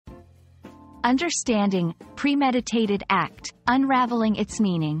Understanding Premeditated Act, Unraveling its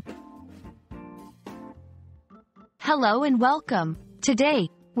Meaning. Hello and welcome. Today,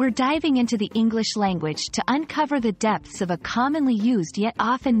 we're diving into the English language to uncover the depths of a commonly used yet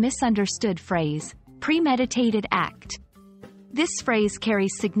often misunderstood phrase, premeditated act. This phrase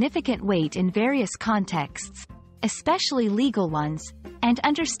carries significant weight in various contexts, especially legal ones, and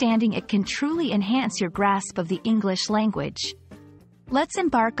understanding it can truly enhance your grasp of the English language. Let's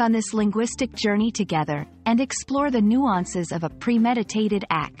embark on this linguistic journey together and explore the nuances of a premeditated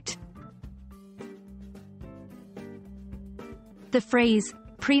act. The phrase,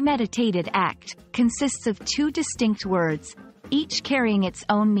 premeditated act, consists of two distinct words, each carrying its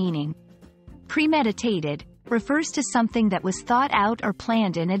own meaning. Premeditated refers to something that was thought out or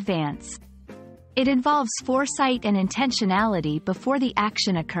planned in advance. It involves foresight and intentionality before the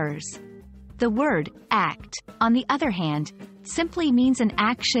action occurs. The word, act, on the other hand, simply means an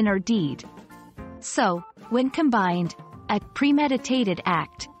action or deed. So, when combined, a premeditated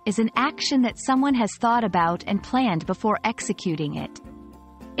act is an action that someone has thought about and planned before executing it.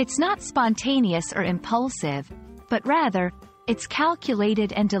 It's not spontaneous or impulsive, but rather, it's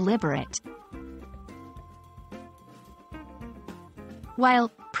calculated and deliberate.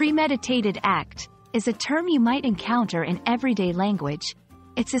 While premeditated act is a term you might encounter in everyday language,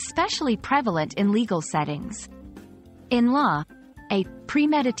 it's especially prevalent in legal settings. In law, a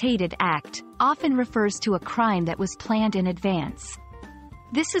premeditated act often refers to a crime that was planned in advance.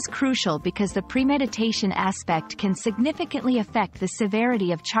 This is crucial because the premeditation aspect can significantly affect the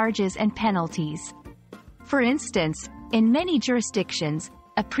severity of charges and penalties. For instance, in many jurisdictions,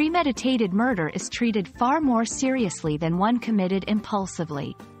 a premeditated murder is treated far more seriously than one committed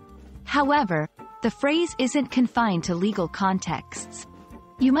impulsively. However, the phrase isn't confined to legal contexts.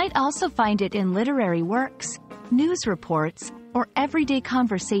 You might also find it in literary works, news reports, or everyday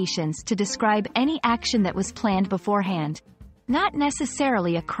conversations to describe any action that was planned beforehand, not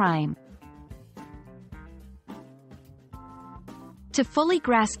necessarily a crime. To fully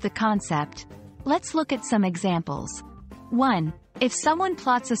grasp the concept, let's look at some examples. 1. If someone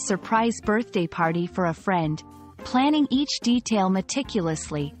plots a surprise birthday party for a friend, planning each detail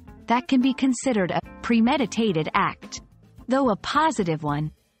meticulously, that can be considered a premeditated act, though a positive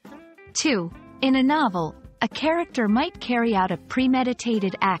one. 2. In a novel, a character might carry out a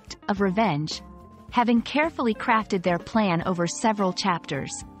premeditated act of revenge, having carefully crafted their plan over several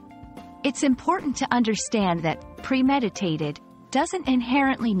chapters. It's important to understand that premeditated doesn't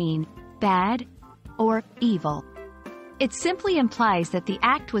inherently mean bad or evil. It simply implies that the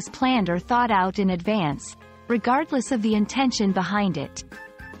act was planned or thought out in advance, regardless of the intention behind it.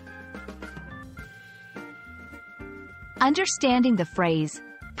 Understanding the phrase,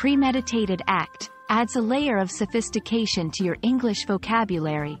 premeditated act, adds a layer of sophistication to your English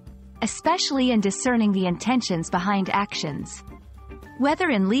vocabulary, especially in discerning the intentions behind actions. Whether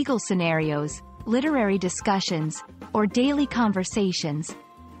in legal scenarios, literary discussions, or daily conversations,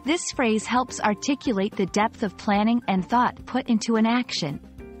 this phrase helps articulate the depth of planning and thought put into an action.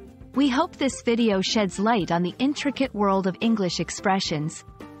 We hope this video sheds light on the intricate world of English expressions,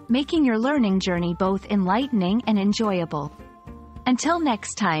 making your learning journey both enlightening and enjoyable. Until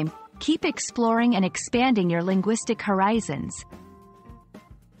next time, keep exploring and expanding your linguistic horizons.